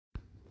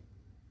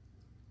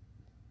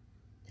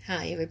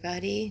Hi,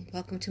 everybody.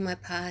 Welcome to my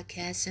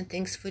podcast, and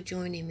thanks for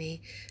joining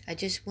me. I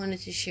just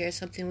wanted to share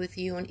something with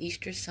you on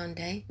Easter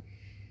Sunday,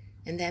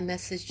 and that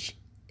message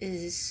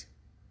is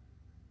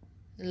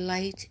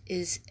light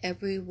is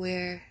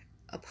everywhere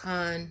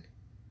upon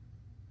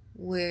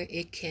where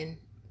it can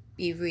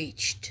be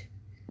reached.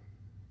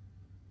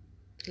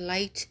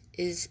 Light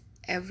is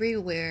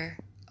everywhere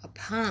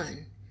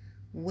upon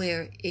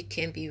where it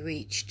can be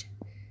reached.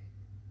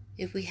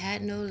 If we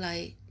had no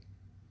light,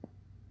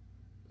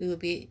 we would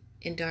be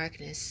in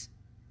darkness,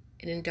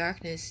 and in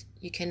darkness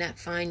you cannot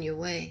find your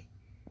way.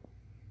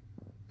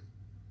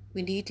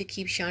 We need to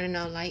keep shining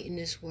our light in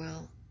this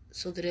world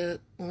so that it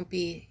won't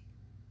be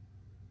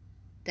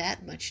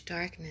that much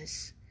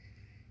darkness.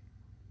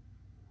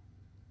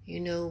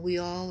 You know, we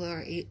all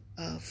are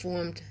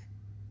formed,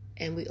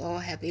 and we all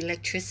have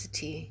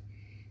electricity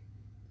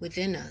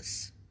within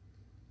us.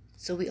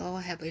 So we all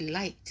have a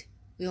light.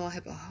 We all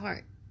have a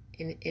heart,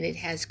 and it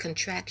has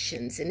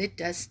contractions, and it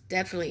does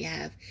definitely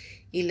have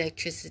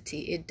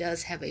electricity. It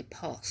does have a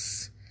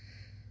pulse.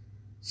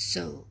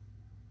 So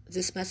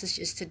this message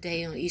is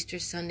today on Easter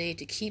Sunday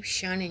to keep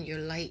shining your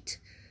light.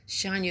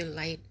 Shine your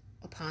light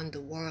upon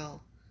the world.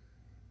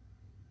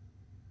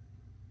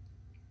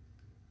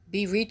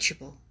 Be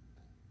reachable.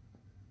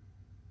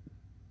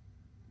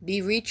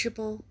 Be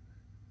reachable.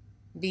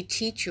 Be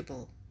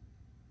teachable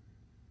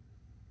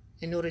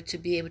in order to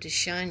be able to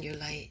shine your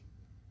light.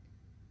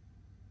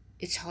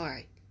 It's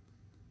hard.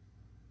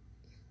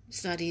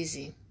 It's not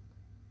easy.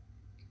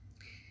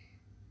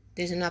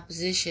 There's an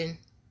opposition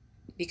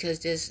because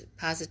there's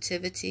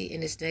positivity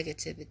and there's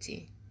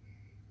negativity.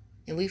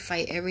 And we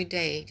fight every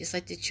day, just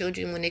like the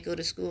children when they go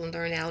to school and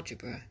learn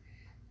algebra.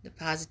 The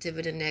positive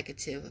and the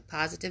negative. A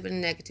positive and a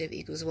negative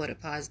equals what? A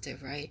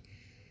positive, right?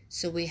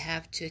 So we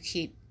have to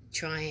keep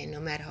trying no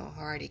matter how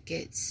hard it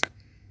gets.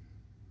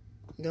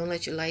 Don't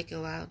let your light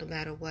go out no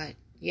matter what.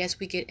 Yes,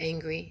 we get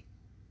angry.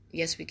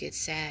 Yes, we get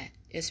sad.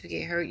 Yes, we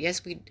get hurt.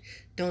 Yes, we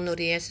don't know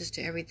the answers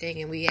to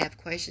everything, and we have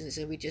questions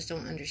and we just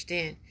don't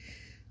understand.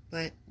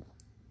 But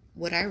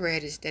what I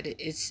read is that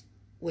it's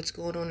what's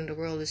going on in the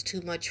world is too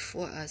much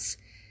for us.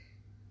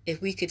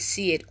 If we could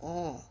see it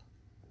all,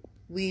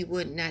 we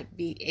would not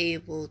be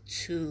able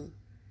to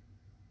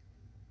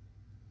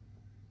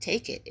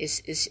take it.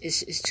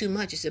 It's too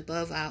much. It's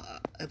above our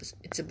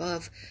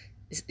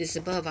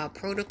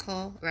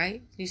protocol,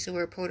 right? Use the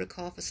word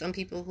protocol for some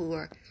people who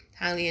are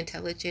highly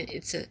intelligent.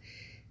 It's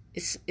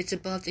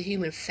above the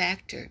human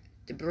factor,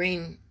 the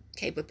brain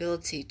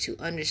capability to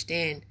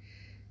understand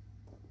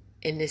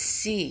and to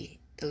see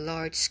the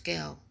large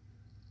scale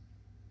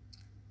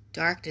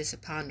darkness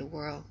upon the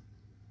world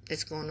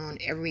that's going on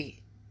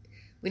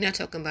we're not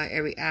talking about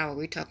every hour,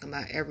 we're talking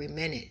about every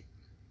minute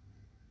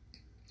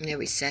and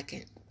every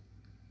second.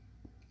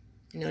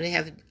 You know, they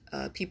have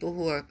people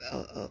who are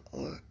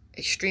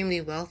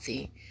extremely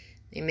wealthy.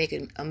 They make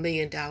 $1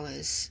 million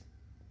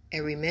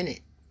every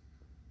minute.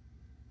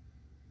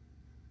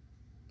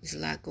 There's a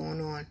lot going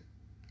on.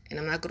 And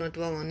I'm not going to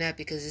dwell on that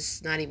because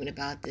it's not even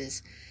about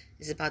this.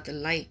 It's about the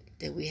light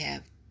that we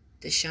have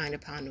to shine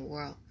upon the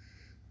world.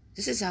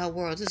 This is our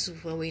world. This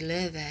is where we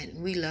live at.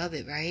 And we love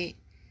it, right?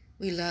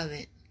 We love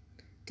it.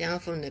 Down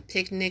from the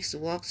picnics, the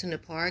walks in the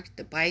park,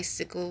 the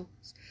bicycles,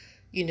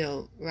 you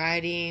know,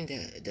 riding,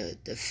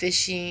 the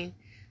fishing,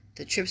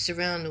 the trips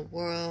around the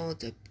world,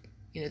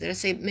 did I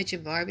say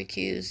mention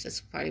barbecues?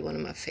 That's probably one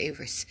of my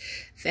favorites.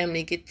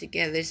 Family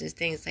get-togethers and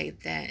things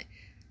like that.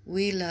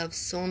 We love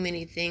so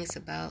many things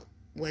about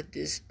what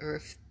this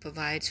earth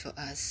provides for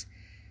us.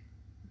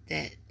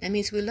 That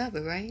means we love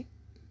it, right?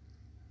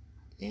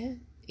 Yeah.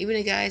 Even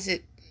the guys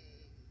that,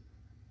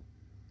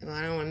 well,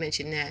 I don't want to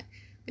mention that,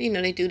 but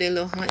they do their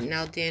little hunting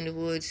out there in the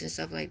woods and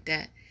stuff like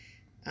that.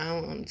 I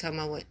don't want to talk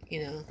about what,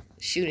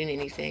 shooting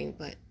anything,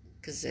 but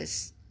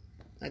because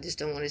I just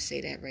don't want to say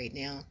that right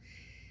now.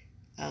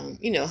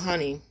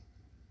 Hunting.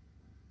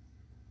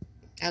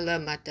 I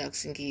love my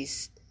ducks and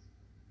geese.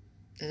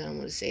 I don't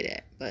want to say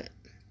that, but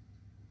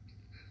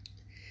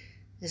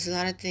there's a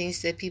lot of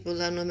things that people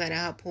love no matter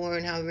how poor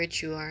and how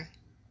rich you are.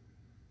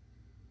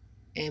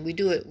 And we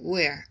do it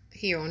where?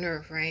 Here on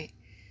earth, right?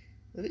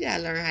 But we got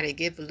to learn how to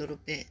give a little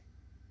bit.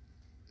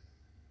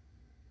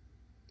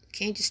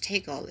 Can't just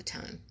take all the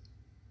time.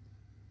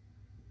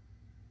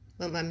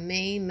 But my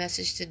main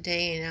message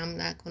today, and I'm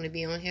not going to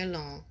be on here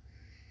long,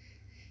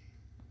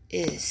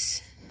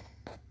 is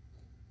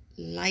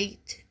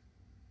light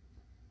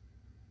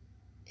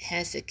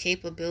has the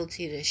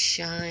capability to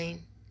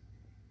shine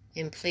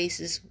in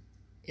places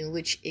in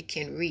which it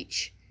can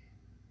reach.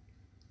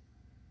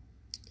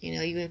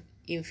 Even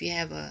if you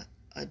have a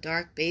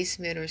dark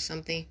basement or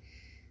something,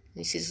 and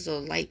you see this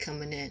little light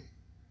coming in,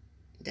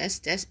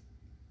 that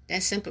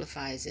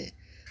simplifies it.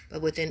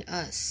 But within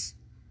us,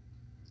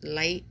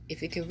 light,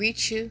 if it can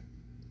reach you,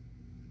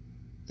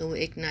 it will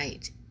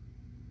ignite,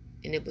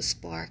 and it will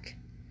spark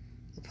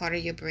a part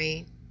of your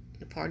brain,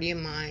 a part of your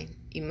mind,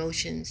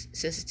 emotions,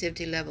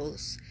 sensitivity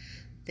levels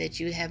that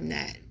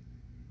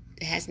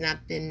has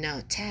not been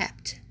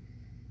tapped.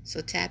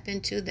 So tap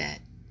into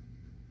that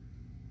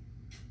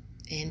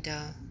and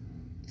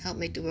help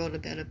make the world a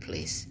better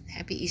place.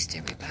 Happy Easter,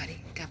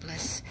 everybody. God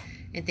bless.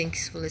 And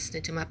thanks for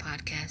listening to my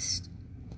podcast.